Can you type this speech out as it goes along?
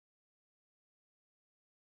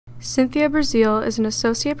Cynthia Breazeal is an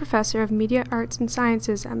associate professor of media arts and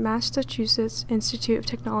sciences at Massachusetts Institute of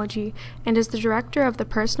Technology and is the director of the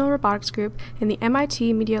Personal Robotics Group in the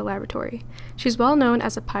MIT Media Laboratory. She's well known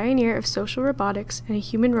as a pioneer of social robotics and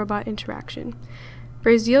human-robot interaction.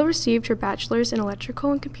 Breazeal received her bachelor's in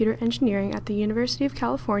electrical and computer engineering at the University of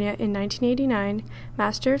California in 1989,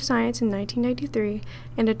 Master of Science in 1993,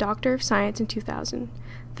 and a Doctor of Science in 2000.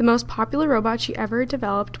 The most popular robot she ever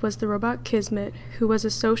developed was the robot Kismet, who was a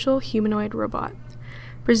social humanoid robot.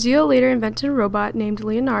 Breazeal later invented a robot named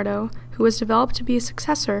Leonardo, who was developed to be a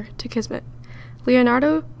successor to Kismet.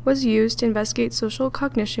 Leonardo was used to investigate social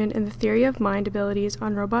cognition and the theory of mind abilities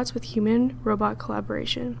on robots with human-robot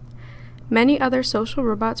collaboration. Many other social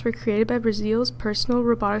robots were created by Breazeal's Personal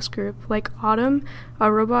Robotics Group, like Autumn, a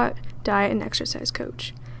robot diet and exercise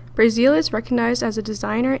coach. Breazeal is recognized as a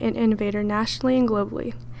designer and innovator nationally and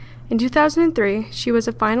globally. In 2003, she was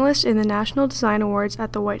a finalist in the National Design Awards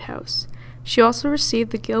at the White House. She also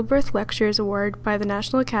received the Gilbreth Lectures Award by the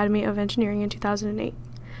National Academy of Engineering in 2008.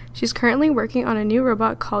 She's currently working on a new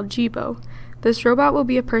robot called Jibo. This robot will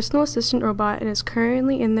be a personal assistant robot and is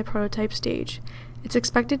currently in the prototype stage. It's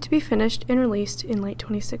expected to be finished and released in late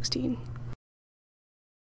 2016.